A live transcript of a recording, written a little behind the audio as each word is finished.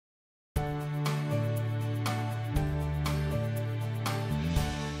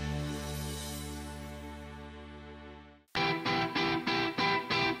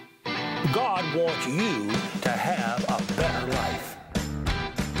God wants you to have a better life.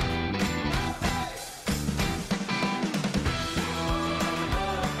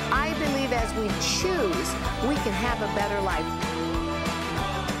 I believe as we choose, we can have a better life.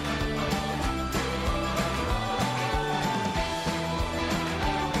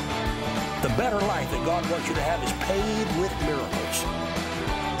 The better life that God wants you to have is paved with miracles.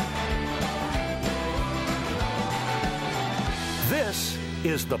 This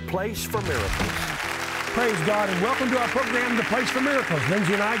is the place for miracles. Praise God and welcome to our program, The Place for Miracles.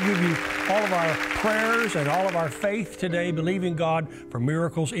 Lindsay and I give you all of our prayers and all of our faith today, believing God for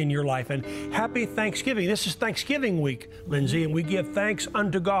miracles in your life. And happy Thanksgiving. This is Thanksgiving week, Lindsay, and we give thanks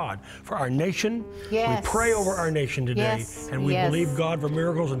unto God for our nation. Yes. We pray over our nation today, and we believe God for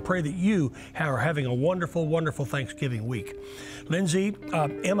miracles and pray that you are having a wonderful, wonderful Thanksgiving week. Lindsay,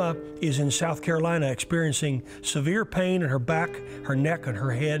 Emma is in South Carolina experiencing severe pain in her back, her neck, and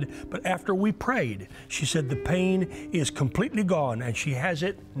her head. But after we prayed, she said the pain is completely gone and she has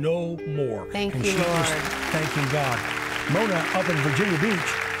it no more. Thank and you, she Lord. is thanking God. Mona up in Virginia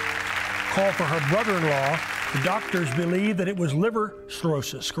Beach called for her brother-in-law. The doctors believe that it was liver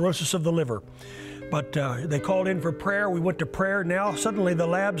cirrhosis of the liver. But they called in for prayer. We went to prayer. Now suddenly the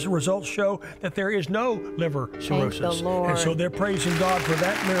lab's results show that there is no liver cirrhosis. Thank the Lord. And so they're praising God for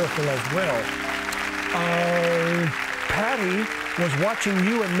that miracle as well. Patty was watching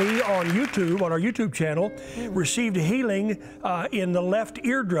you and me on YouTube, on our YouTube channel, received healing in the left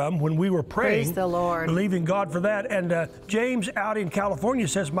eardrum when we were praying. Praise the Lord. Believing God for that. And James out in California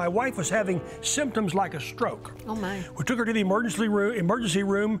says, my wife was having symptoms like a stroke. Oh my. We took her to the emergency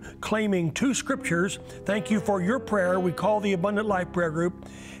room claiming 2 scriptures. Thank you for your prayer. We call the Abundant Life Prayer Group.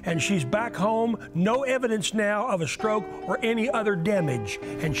 And she's back home. No evidence now of a stroke or any other damage.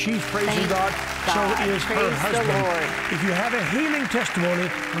 And she's praising God. So is her husband. The Lord. If you have a healing testimony,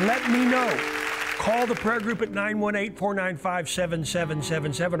 let me know. Call the prayer group at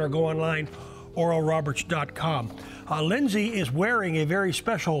 918-495-7777 or go online, oralroberts.com. Lindsay is wearing a very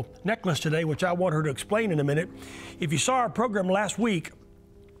special necklace today, which I want her to explain in a minute. If you saw our program last week,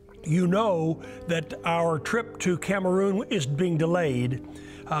 you know that our trip to Cameroon is being delayed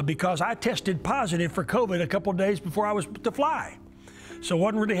because I tested positive for COVID a couple of days before I was to fly. So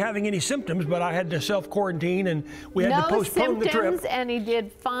wasn't really having any symptoms, but I had to self-quarantine and we had to postpone the trip. No symptoms, and he did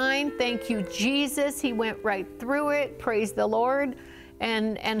fine. Thank you, Jesus. He went right through it. Praise the Lord,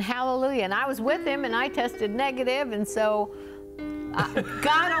 and hallelujah. And I was with him, and I tested negative, and so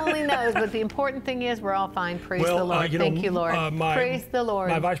God only knows. But the important thing is we're all fine. Praise the Lord. Thank you, Lord. Praise the Lord.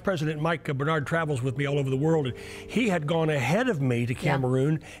 My Vice President, Mike Bernard, travels with me all over the world. And he had gone ahead of me to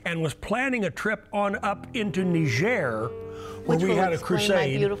Cameroon and was planning a trip on up into Niger, where we had a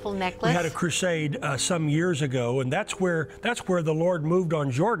crusade. My beautiful necklace. We had a crusade some years ago, and that's where the Lord moved on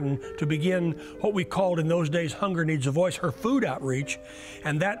Jordan to begin what we called in those days Hunger Needs a Voice, her food outreach,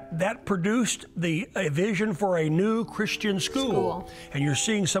 and that produced a vision for a new Christian school. And you're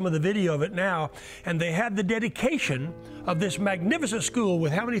seeing some of the video of it now. And they had the dedication of this magnificent school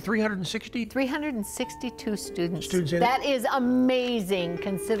with how many? 360? 362 students. In that is amazing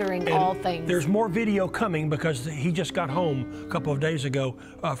considering all things. There's more video coming because he just got home a couple of days ago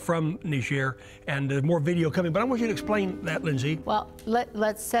from Niger, and there's more video coming. But I want you to explain that, Lindsay. Well,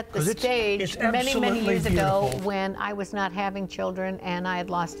 let's set the stage. It's many years beautiful. ago, when I was not having children, and I had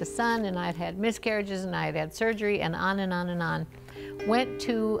lost a son, and I had had miscarriages, and I had had surgery, and on and on and on. Went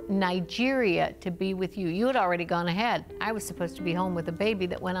to Nigeria to be with you. You had already gone ahead. I was supposed to be home with a baby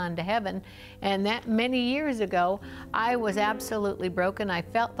that went on to heaven. And that many years ago, I was absolutely broken. I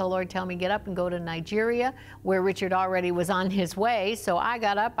felt the Lord tell me, get up and go to Nigeria, where Richard already was on his way. So I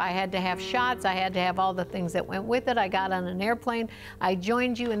got up. I had to have shots. I had to have all the things that went with it. I got on an airplane. I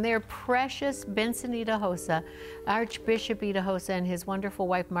joined you, and their precious Benson Idahosa, Archbishop Idahosa, and his wonderful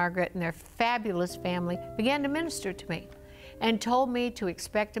wife Margaret, and their fabulous family began to minister to me and told me to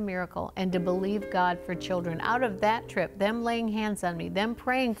expect a miracle and to believe God for children. Out of that trip, them laying hands on me, them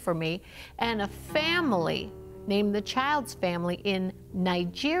praying for me, and a family named the Child's Family in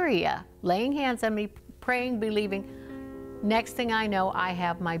Nigeria laying hands on me, praying, believing. Next thing I know, I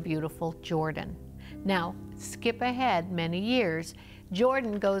have my beautiful Jordan. Now, skip ahead many years.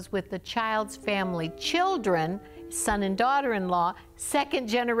 Jordan goes with the Child's Family children, son and daughter-in-law, second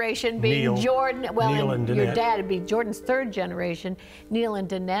generation being Neil. Jordan. Well, Neil and your Danette. dad would be Jordan's third generation. Neil and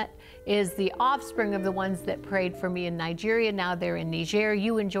Danette is the offspring of the ones that prayed for me in Nigeria. Now they're in Niger.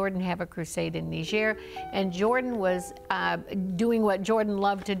 You and Jordan have a crusade in Niger. And Jordan was doing what Jordan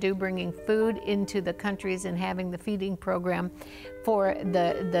loved to do, bringing food into the countries and having the feeding program for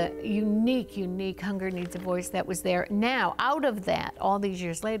the unique Hunger Needs a Voice that was there. Now, out of that, all these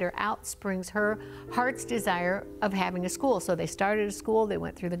years later, out springs her heart's desire of having a school. So they started a school, they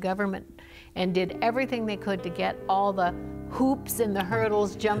went through the government and did everything they could to get all the hoops and the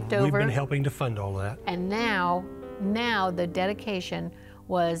hurdles jumped over. We've been helping to fund all that. And now the dedication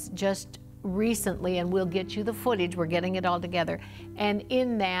was just recently, and we'll get you the footage, we're getting it all together. And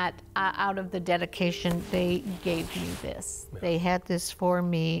in that, out of the dedication, they gave me this. Yeah. They had this for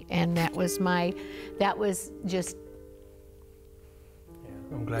me, and that was just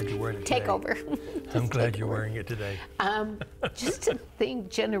I'm glad you're wearing it take today. over. I'm glad you're wearing it today. Just to think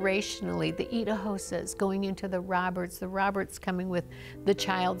generationally, the Idahosas going into the Roberts coming with the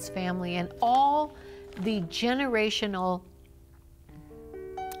child's family, and all the generational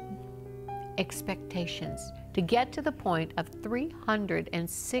expectations to get to the point of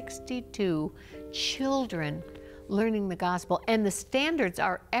 362 children learning the gospel, and the standards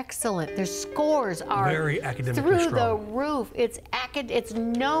are excellent. Their scores are very academically through strong. the roof. It's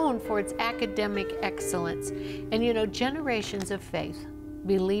known for its academic excellence, and you know, generations of faith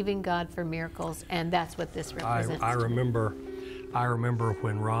believing God for miracles, and that's what this represents. I remember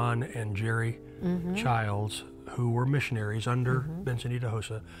when Ron and Jerry Childs, who were missionaries under Benson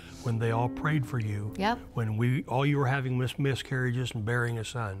Idahosa, when they all prayed for you, when all you were having miscarriages and bearing a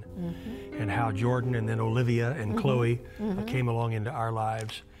son, and how Jordan and then Olivia and Chloe came along into our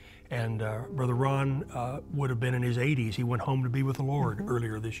lives. And Brother Ron would have been in his 80s. He went home to be with the Lord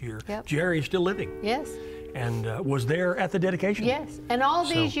earlier this year. Jerry is still living. Yes. And was there at the dedication. Yes. And all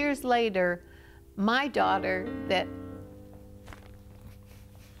these years later, my daughter that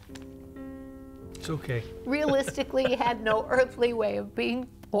it's okay. realistically had no earthly way of being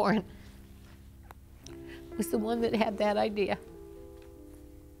born was the one that had that idea.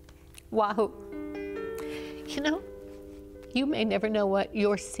 Wow. You know, you may never know what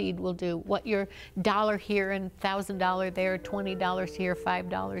your seed will do, what your $1 here and $1,000 there, $20 here,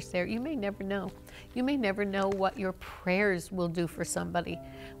 $5 there. You may never know. You may never know what your prayers will do for somebody.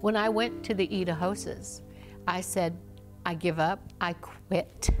 When I went to the Idahosas, I said, I give up, I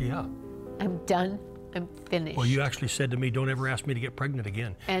quit. Yeah. I'm done, I'm finished. Well, you actually said to me, don't ever ask me to get pregnant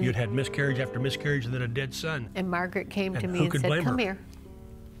again. And you'd had miscarriage after miscarriage and then a dead son. And Margaret came to me and said, come here.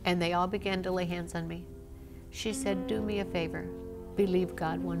 And they all began to lay hands on me. She said, do me a favor, believe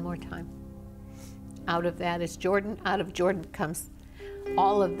God one more time. Out of that is Jordan. Out of Jordan comes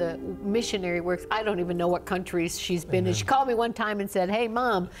all of the missionary works. I don't even know what countries she's been in. She called me one time and said, hey,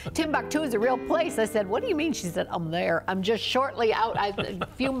 Mom, Timbuktu is a real place. I said, what do you mean? She said, I'm there. I'm just shortly out, a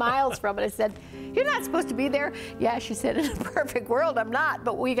few miles from it. I said, you're not supposed to be there. Yeah, she said, in a perfect world, I'm not.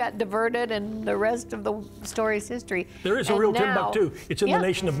 But we got diverted, and the rest of the story's history. There is a real Timbuktu. It's in the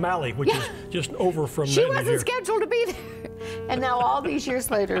nation of Mali, which is just over from She wasn't scheduled to be there. And now all these years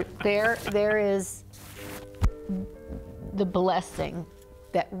later, there is the blessing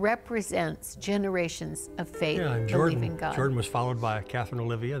that represents generations of faith, believing God. Jordan was followed by Catherine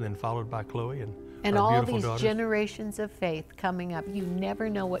Olivia, then followed by Chloe, and all these daughters. Generations of faith coming up. You never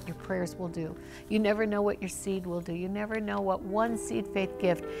know what your prayers will do. You never know what your seed will do. You never know what one seed faith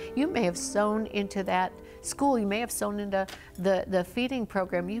gift. You may have sown into that school. You may have sown into the feeding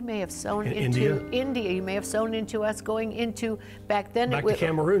program. You may have sown into India. You may have sown into us going into, back then back to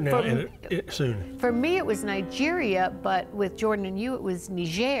Cameroon now soon. For me, it was Nigeria, but with Jordan and you, it was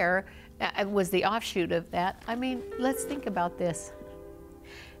Niger. It was the offshoot of that. I mean, let's think about this.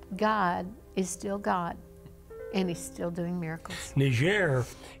 God is still God, and he's still doing miracles. Niger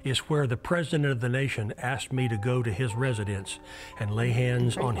is where the president of the nation asked me to go to his residence and lay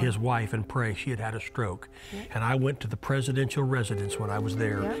hands on his wife and pray. She had had a stroke. And I went to the presidential residence when I was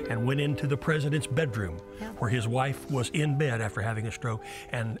there and went into the president's bedroom where his wife was in bed after having a stroke,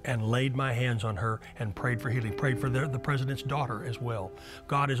 and laid my hands on her and prayed for healing, prayed for the president's daughter as well.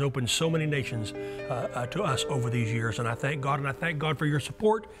 God has opened so many nations to us over these years, and I thank God, and I thank God for your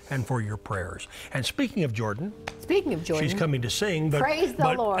support and for your prayers. And speaking of Jordan, she's coming to sing, but, praise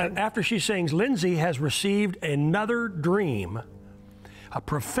the Lord. After she sings, Lindsay has received another dream, a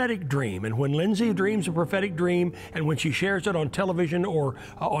prophetic dream. And when Lindsay dreams a prophetic dream, and when she shares it on television or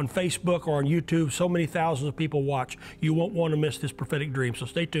on Facebook or on YouTube, so many thousands of people watch, you won't want to miss this prophetic dream. So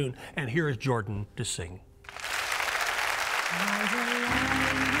stay tuned, and here is Jordan to sing.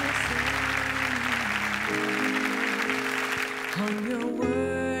 On your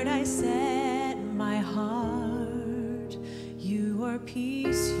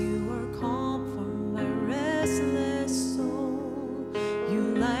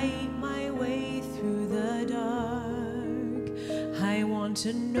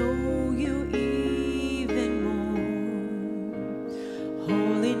know you even more.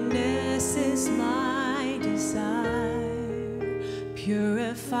 Holiness is my desire.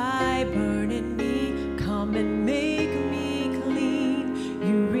 Purify, burn in me, come and make me clean.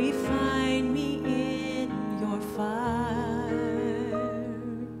 You refine me in your fire.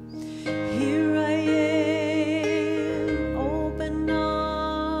 Here I am, open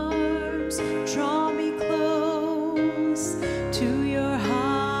arms, draw me close to your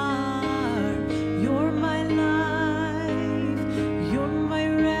heart. You're my life, you're my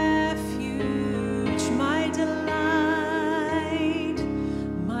refuge, my delight.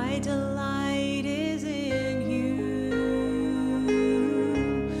 My delight is in you.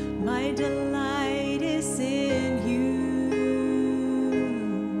 My delight is in you.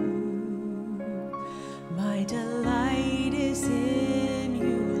 My delight is in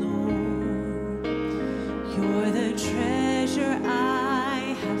you, Lord. You're the treasure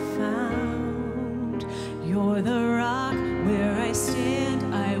I have found. You're the rock where I stand.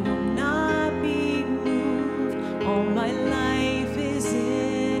 I will not be moved. All my life is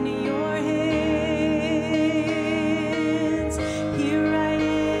in your hands. Here I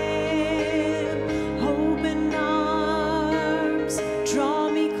am, open arms, draw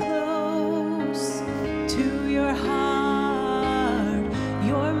me close to your heart.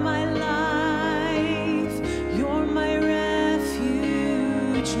 You're my life, you're my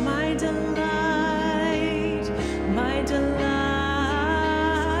refuge, my delight, my delight.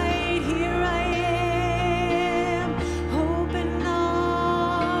 Here I am, open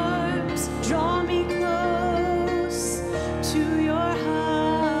arms, draw me close to your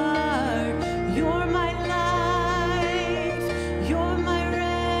heart. You're my life, you're my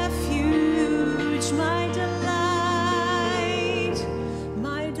refuge, my delight.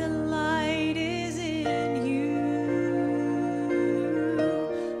 My delight is in you.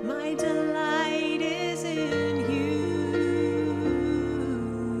 My delight is in you.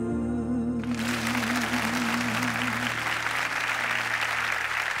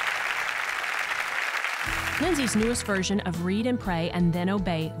 Lindsay's newest version of Read and Pray and Then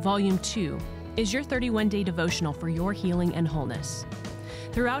Obey, Volume 2, is your 31-day devotional for your healing and wholeness.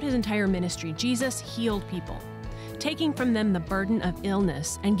 Throughout his entire ministry, Jesus healed people, taking from them the burden of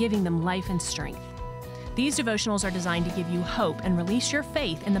illness and giving them life and strength. These devotionals are designed to give you hope and release your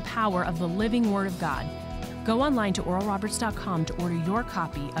faith in the power of the living Word of God. Go online to oralroberts.com to order your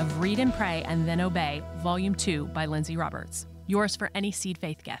copy of Read and Pray and Then Obey, Volume 2 by Lindsay Roberts. Yours for any seed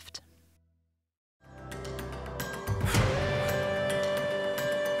faith gift.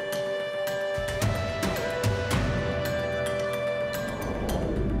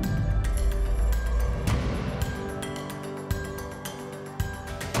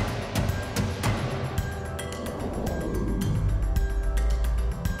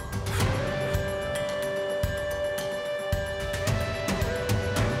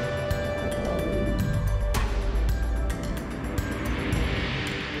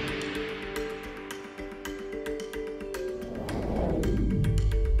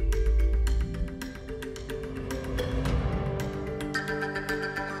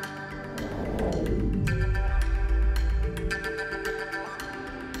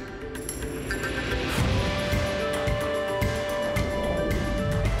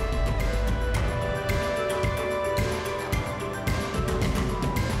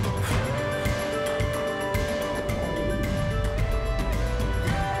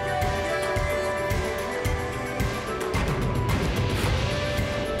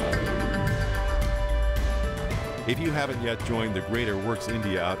 If you haven't yet joined the Greater Works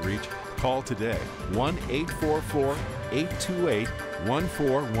India outreach, call today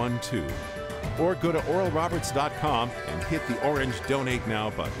 1-844-828-1412 or go to oralroberts.com and hit the orange Donate Now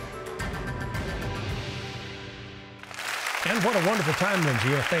button. And what a wonderful time,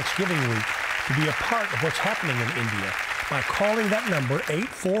 Lindsay, on Thanksgiving week to be a part of what's happening in India by calling that number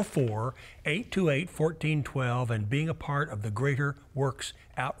 844-828-1412 and being a part of the Greater Works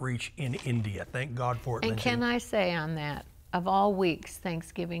outreach in India. Thank God for it, And Lindsay. can I say on that, of all weeks,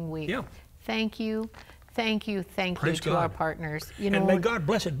 Thanksgiving week, Yeah. thank you, thank you, thank Praise you to God. our partners. You And may God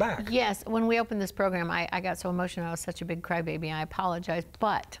bless it back. Yes, when we opened this program, I got so emotional. I was such a big crybaby. I apologize,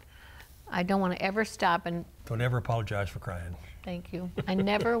 but I don't want to ever stop and Don't ever apologize for crying. thank you. I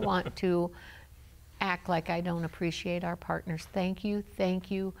never want to act like I don't appreciate our partners. Thank you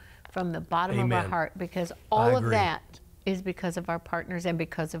from the bottom of our Amen. heart, because I all of agree. that is because of our partners and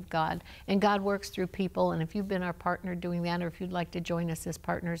because of God. And God works through people, and if you've been our partner doing that, or if you'd like to join us as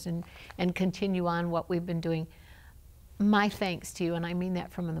partners and continue on what we've been doing, my thanks to you, and I mean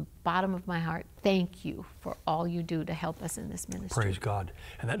that from the bottom of my heart. Thank you for all you do to help us in this ministry. Praise God.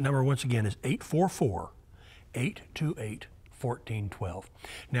 And that number, once again, is 844-828-1412.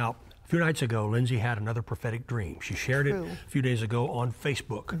 Now, a few nights ago, Lindsay had another prophetic dream. She shared it a few days ago on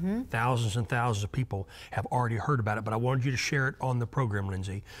Facebook. Thousands and thousands of people have already heard about it, but I wanted you to share it on the program,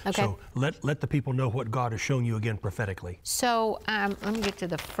 Lindsay. Okay. So let the people know what God has shown you again prophetically. So let me get to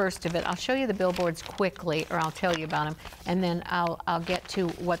the first of it. I'll show you the billboards quickly, or I'll tell you about them, and then I'll get to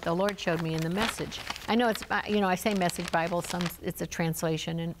what the Lord showed me in the message. I know it's, I say Message Bible, it's a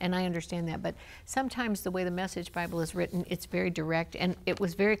translation, and I understand that, but sometimes the way the Message Bible is written, it's very direct, and it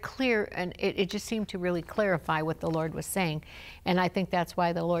was very clear, and it just seemed to really clarify what the Lord was saying. And I think that's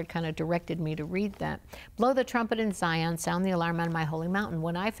why the Lord kind of directed me to read that. Blow the trumpet in Zion, sound the alarm on my holy mountain.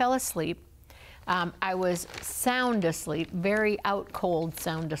 When I fell asleep, I was sound asleep, very out cold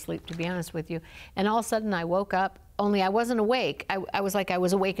sound asleep, to be honest with you. And all of a sudden I woke up, only I wasn't awake. I was like I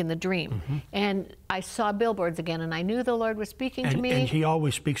was awake in the dream. And I saw billboards again, and I knew the Lord was speaking to me. And he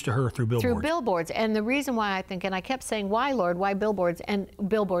always speaks to her through billboards. Through billboards. And the reason why I think, and I kept saying, why, Lord, why billboards? And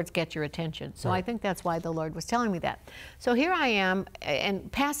billboards get your attention. So I think that's why the Lord was telling me that. So here I am,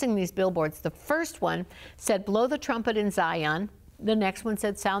 and passing these billboards. The first one said, blow the trumpet in Zion. The next one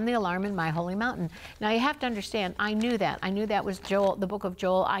said, sound the alarm in my holy mountain. Now you have to understand, I knew that. I knew that was Joel, the book of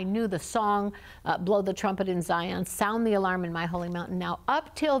Joel. I knew the song, blow the trumpet in Zion, sound the alarm in my holy mountain. Now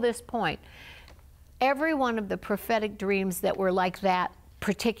up till this point, every one of the prophetic dreams that were like that,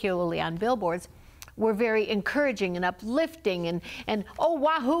 particularly on billboards, were very encouraging and uplifting and oh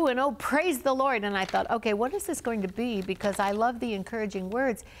wahoo and oh praise the Lord. And I thought, okay, what is this going to be? Because I love the encouraging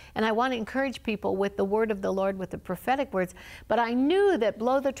words, and I want to encourage people with the word of the Lord, with the prophetic words. But I knew that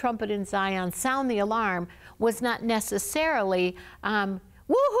blow the trumpet in Zion, sound the alarm was not necessarily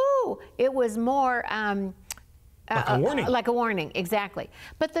woohoo. It was more like a warning. Like a warning, exactly.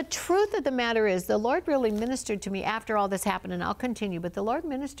 But the truth of the matter is, the Lord really ministered to me after all this happened, and I'll continue, but the Lord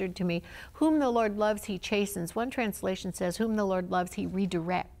ministered to me. Whom the Lord loves, he chastens. One translation says, whom the Lord loves, he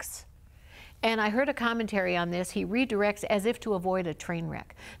redirects. And I heard a commentary on this. He redirects as if to avoid a train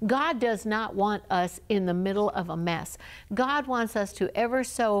wreck. God does not want us in the middle of a mess. God wants us to ever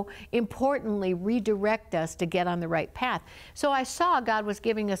so importantly redirect us to get on the right path. So I saw God was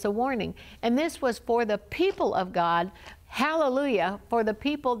giving us a warning. And this was for the people of God. Hallelujah. For the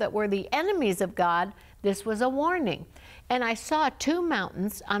people that were the enemies of God, this was a warning. And I saw two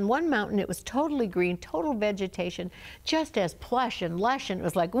mountains. On one mountain, it was totally green, total vegetation, just as plush and lush. And it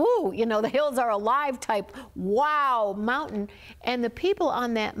was like, woo, you know, the hills are alive type, wow, mountain. And the people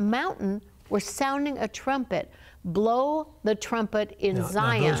on that mountain were sounding a trumpet. Blow the trumpet in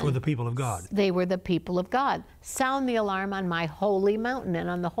Zion. Now those were the people of God. They were the people of God. Sound the alarm on my holy mountain. And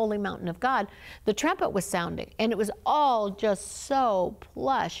on the holy mountain of God, the trumpet was sounding. And it was all just so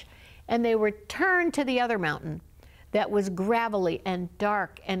plush. And they were turned to the other mountain that was gravelly and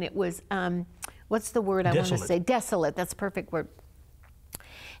dark, and it was, what's the word I want to say? Desolate, that's a perfect word.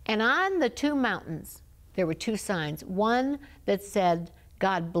 And on the two mountains, there were two signs. One that said,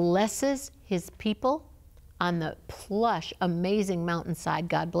 God blesses his people. On the plush, amazing mountainside,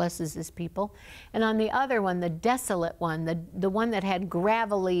 God blesses his people. And on the other one, the desolate one, the one that had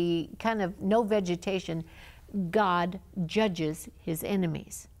gravelly, kind of no vegetation, God judges his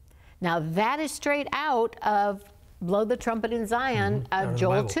enemies. Now that is straight out of Blow the Trumpet in Zion,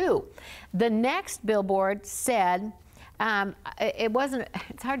 Joel 2. The next billboard said, it wasn't,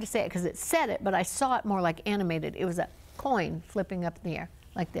 it's hard to say it because it said it, but I saw it more like animated. It was a coin flipping up in the air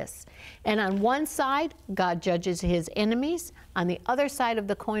like this. And on one side, God judges his enemies. On the other side of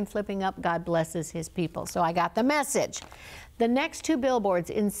the coin flipping up, God blesses his people. So I got the message. The next two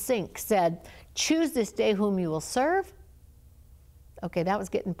billboards in sync said, choose this day whom you will serve. Okay, that was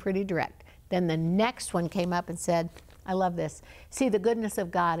getting pretty direct. Then the next one came up and said, I love this, see the goodness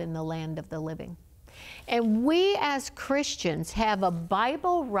of God in the land of the living. And we as Christians have a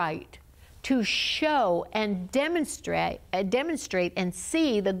Bible right to show and demonstrate and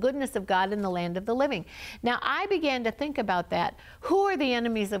see the goodness of God in the land of the living. Now, I began to think about that. Who are the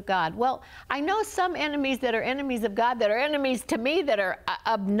enemies of God? Well, I know some enemies that are enemies of God, that are enemies to me, that are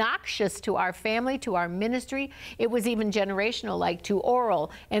obnoxious to our family, to our ministry. It was even generational, like to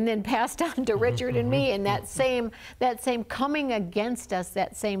Oral, and then passed on to Richard and me, and that same coming against us,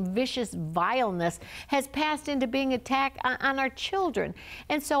 that same vicious vileness has passed into being attacked on our children.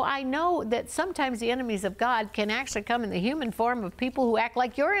 And so I know that sometimes the enemies of God can actually come in the human form of people who act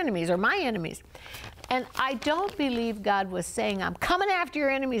like your enemies or my enemies. And I don't believe God was saying, I'm coming after your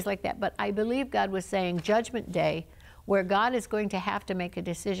enemies like that, but I believe God was saying, Judgment Day, where God is going to have to make a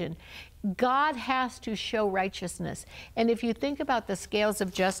decision. God has to show righteousness. And if you think about the scales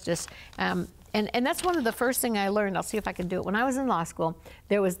of justice, and that's one of the first thing I learned. I'll see if I can do it. When I was in law school,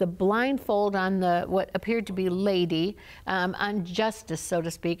 there was the blindfold on the what appeared to be lady, on justice, so to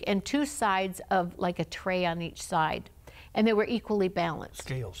speak, and two sides of like a tray on each side. And they were equally balanced.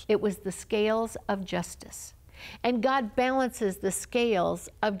 Scales. It was the scales of justice. And God balances the scales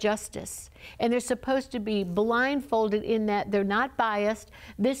of justice. And they're supposed to be blindfolded in that they're not biased.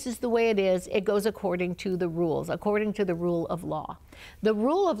 This is the way it is. It goes according to the rules, according to the rule of law. The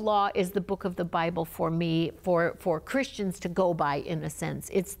rule of law is the book of the Bible for me, for Christians to go by, in a sense.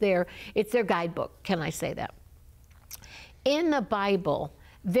 It's their guidebook, can I say that? In the Bible,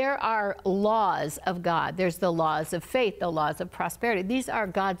 there are laws of God. There's the laws of faith, the laws of prosperity. These are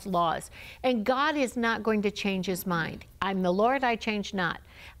God's laws. And God is not going to change his mind. I'm the Lord, I change not.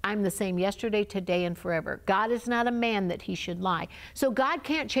 I'm the same yesterday, today, and forever. God is not a man that he should lie. So God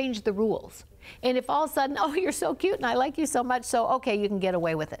can't change the rules. And if all of a sudden, oh, you're so cute and I like you so much, so okay, you can get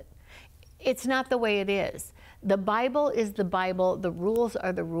away with it. It's not the way it is. The Bible is the Bible. The rules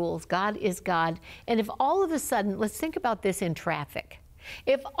are the rules. God is God. And if all of a sudden, let's think about this in traffic.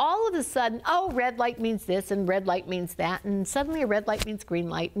 If all of a sudden, oh, red light means this and red light means that, and suddenly a red light means green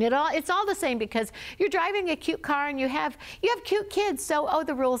light, and it's all the same because you're driving a cute car and you have cute kids, so, oh,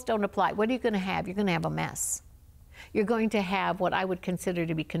 the rules don't apply. What are you going to have? You're going to have a mess. You're going to have what I would consider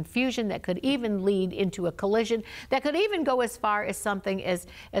to be confusion that could even lead into a collision, that could even go as far as something as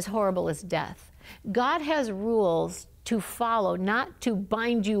horrible as death. God has rules to follow, not to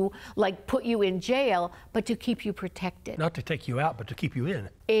bind you, like put you in jail, but to keep you protected. Not to take you out, but to keep you in.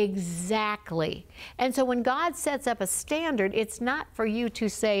 Exactly. And so when God sets up a standard, it's not for you to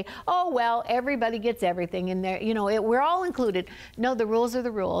say, oh, well, everybody gets everything in there, you know, we're all included. No, the rules are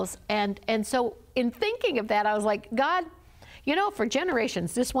the rules. And so in thinking of that, I was like, God, you know, for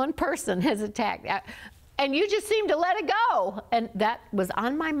generations, this one person has attacked, and you just seem to let it go. And that was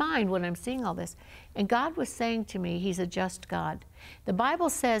on my mind when I'm seeing all this. And God was saying to me, he's a just God. The Bible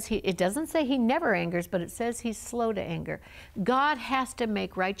says, it doesn't say he never angers, but it says he's slow to anger. God has to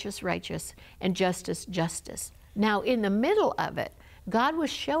make righteous, righteous, and justice, justice. Now, in the middle of it, God was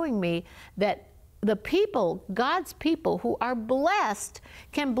showing me that the people, God's people who are blessed,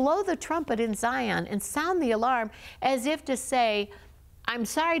 can blow the trumpet in Zion and sound the alarm as if to say, I'm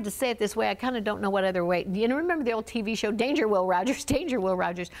sorry to say it this way, I kind of don't know what other way. You know, remember the old TV show, Danger, Will Rogers, Danger, Will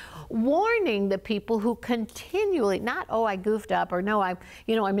Rogers, warning the people who continually, not, oh, I goofed up, or no, I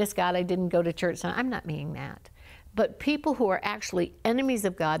missed God, I didn't go to church. So I'm not meaning that. But people who are actually enemies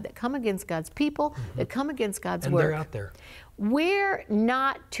of God, that come against God's people, that come against God's work. And they're out there. We're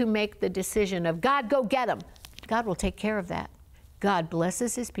not to make the decision of, God, go get them. God will take care of that. God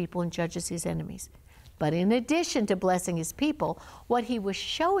blesses his people and judges his enemies. But in addition to blessing his people, what he was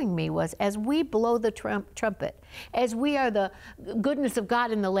showing me was, as we blow the trumpet, as we are the goodness of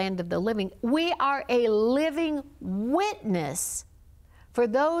God in the land of the living, we are a living witness for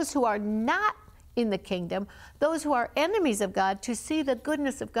those who are not in the kingdom, those who are enemies of God, to see the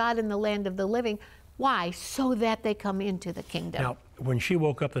goodness of God in the land of the living. Why? So that they come into the kingdom. Now, when she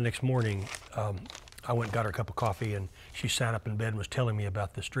woke up the next morning, I went and got her a cup of coffee, and she sat up in bed and was telling me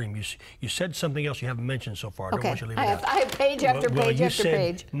about this dream. You said something else you haven't mentioned so far. I don't want you to leave it out. I have page after page after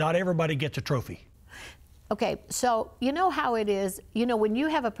page. Not everybody gets a trophy. Okay, so you know how it is, you know, when you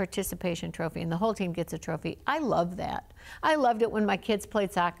have a participation trophy and the whole team gets a trophy, I love that. I loved it when my kids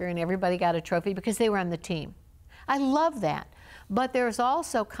played soccer and everybody got a trophy because they were on the team. I love that. But there's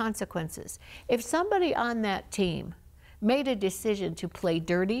also consequences. If somebody on that team made a decision to play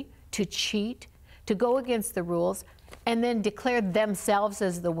dirty, to cheat, to go against the rules, and then declare themselves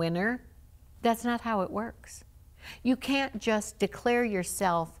as the winner, that's not how it works. You can't just declare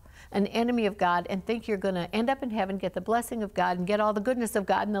yourself an enemy of God and think you're going to end up in heaven, get the blessing of God, and get all the goodness of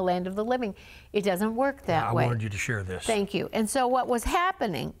God in the land of the living. It doesn't work that way. I wanted you to share this. Thank you. And so what was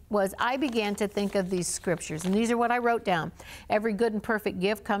happening was I began to think of these scriptures, and these are what I wrote down. Every good and perfect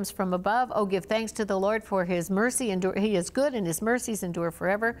gift comes from above. Oh, give thanks to the Lord, for his mercy endure. He is good, and his mercies endure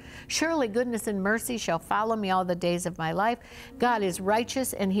forever. Surely goodness and mercy shall follow me all the days of my life. God is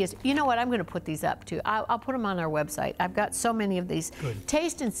righteous, and he is, you know what, I'm going to put these up too. I'll put them on our website. I've got so many of these. Good.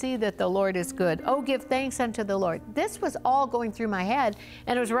 Taste and see that the Lord is good. Oh, give thanks unto the Lord. This was all going through my head,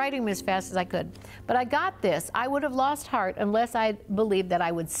 and I was writing them as fast as I could. But I got this. I would have lost heart unless I believed that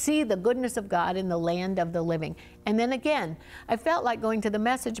I would see the goodness of God in the land of the living. And then again, I felt like going to the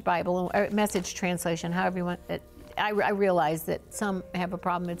Message Bible, or Message translation, however you want it. I realize that some have a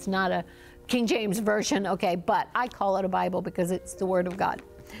problem. It's not a King James version, okay, but I call it a Bible because it's the Word of God.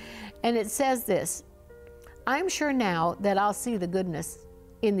 And it says this: I'm sure now that I'll see the goodness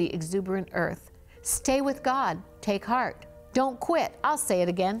in the exuberant earth. Stay with God. Take heart. Don't quit. I'll say it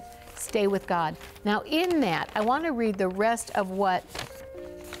again. Stay with God. Now in that, I want to read the rest of what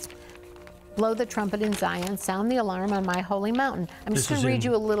blow the trumpet in Zion, sound the alarm on my holy mountain. I'm just going to read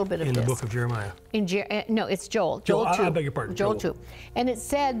you a little bit of this. In the book of Jeremiah. No, it's Joel. Joel 2. I beg your pardon. Joel 2. And it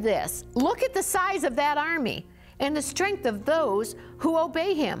said this, look at the size of that army and the strength of those who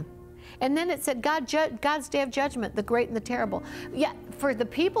obey him. And then it said, God's day of judgment, the great and the terrible. Yeah, for the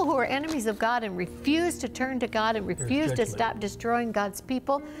people who are enemies of God and refuse to turn to God and refuse to stop destroying God's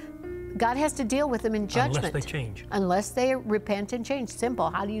people, God has to deal with them in judgment. Unless they change. Unless they repent and change. Simple.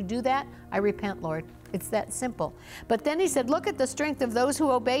 How do you do that? I repent, Lord. It's that simple. But then he said, look at the strength of those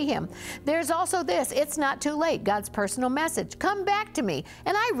who obey him. There's also this, it's not too late, God's personal message. Come back to me.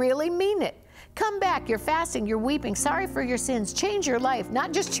 And I really mean it. Come back, you're fasting, you're weeping, sorry for your sins. Change your life,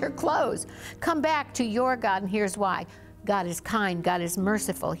 not just your clothes. Come back to your God, and here's why. God is kind, God is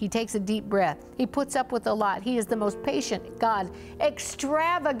merciful. He takes a deep breath. He puts up with a lot. He is the most patient God,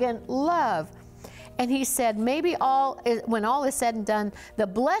 extravagant love. And he said, maybe when all is said and done, the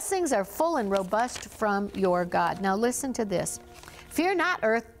blessings are full and robust from your God. Now listen to this. Fear not,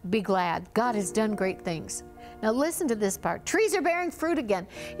 earth, be glad. God has done great things. Now listen to this part. Trees are bearing fruit again.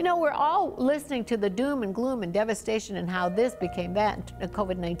 You know, we're all listening to the doom and gloom and devastation and how this became that, and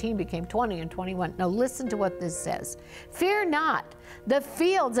COVID-19 became 20 and 21. Now listen to what this says. Fear not. The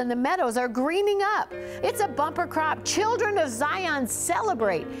fields and the meadows are greening up. It's a bumper crop. Children of Zion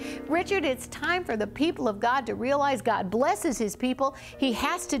celebrate. Richard, it's time for the people of God to realize God blesses his people. He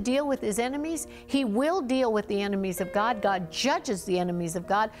has to deal with his enemies. He will deal with the enemies of God. God judges the enemies of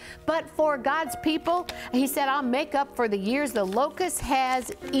God. But for God's people, he said, I'll make up for the years the locust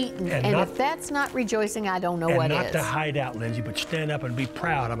has eaten. And if that's not rejoicing, I don't know what is. And not to hide out, Lindsay, but stand up and be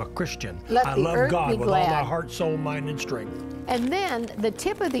proud. I'm a Christian. I love God with all my heart, soul, mind, and strength. And then the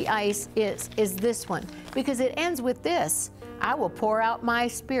tip of the ice is this one, because it ends with this. I will pour out my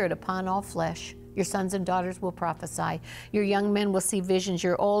spirit upon all flesh. Your sons and daughters will prophesy. Your young men will see visions.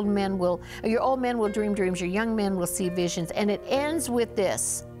 Your old men will dream dreams. Your young men will see visions. And it ends with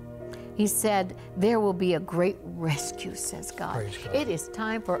this. He said, there will be a great rescue, says God. It is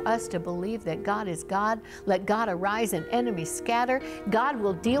time for us to believe that God is God. Let God arise and enemies scatter. God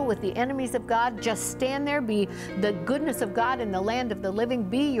will deal with the enemies of God. Just stand there, be the goodness of God in the land of the living.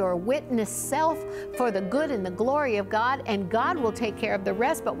 Be your witness self for the good and the glory of God, and God will take care of the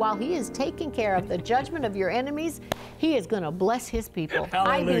rest. But while he is taking care of the judgment of your enemies, he is going to bless his people.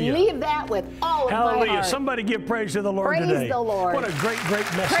 Hallelujah. I believe that with all of my heart. Hallelujah. Somebody give praise to the Lord today. Praise the Lord. What a great, great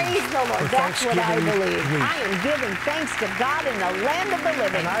message. Praise the Lord. That's what I believe. Week. I am giving thanks to God in the land of the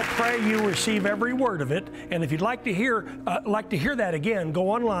living. And I pray you receive every word of it. And if you'd like to hear that again, go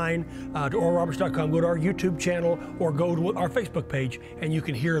online to oralroberts.com, go to our YouTube channel, or go to our Facebook page, and you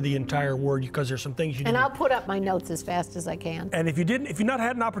can hear the entire word, because there's some things you And I'll put up my notes as fast as I can. And if you've not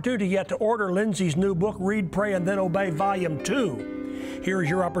had an opportunity yet to order Lindsay's new book, Read, Pray, and Then Obey, Volume 2, here's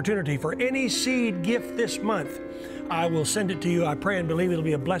your opportunity for any seed gift this month. I will send it to you. I pray and believe it'll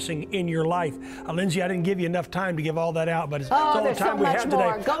be a blessing in your life. Lindsay, I didn't give you enough time to give all that out, but it's all the time we have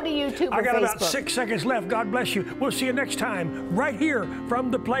today. Go to YouTube or I got Facebook. about 6 seconds left. God bless you. We'll see you next time right here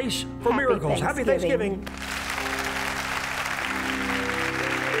from the Place for Miracles. Happy Thanksgiving.